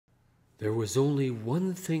There was only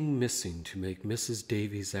one thing missing to make Mrs.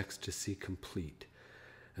 Davies' ecstasy complete,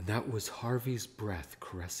 and that was Harvey's breath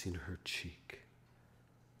caressing her cheek.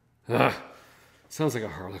 Ah, sounds like a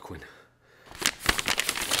harlequin.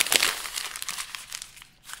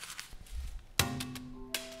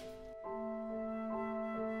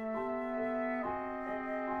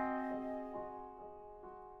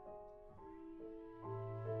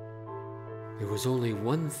 There was only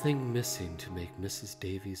one thing missing to make Mrs.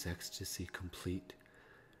 Davies' ecstasy complete,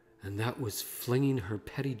 and that was flinging her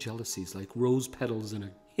petty jealousies like rose petals in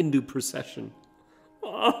a Hindu procession.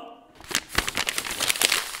 Ah!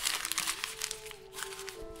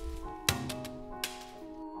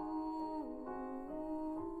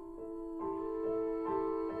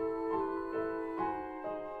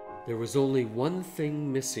 There was only one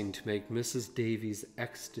thing missing to make Mrs. Davies'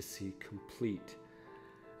 ecstasy complete,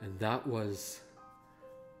 and that was...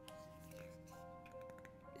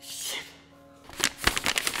 Shit.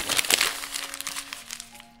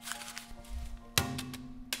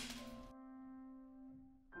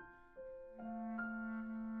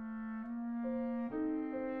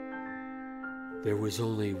 There was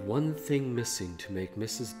only one thing missing to make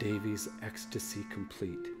Mrs. Davies' ecstasy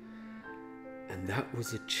complete, and that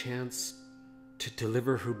was a chance to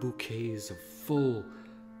deliver her bouquets of full,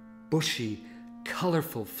 bushy,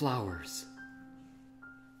 colorful flowers.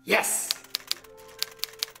 Yes!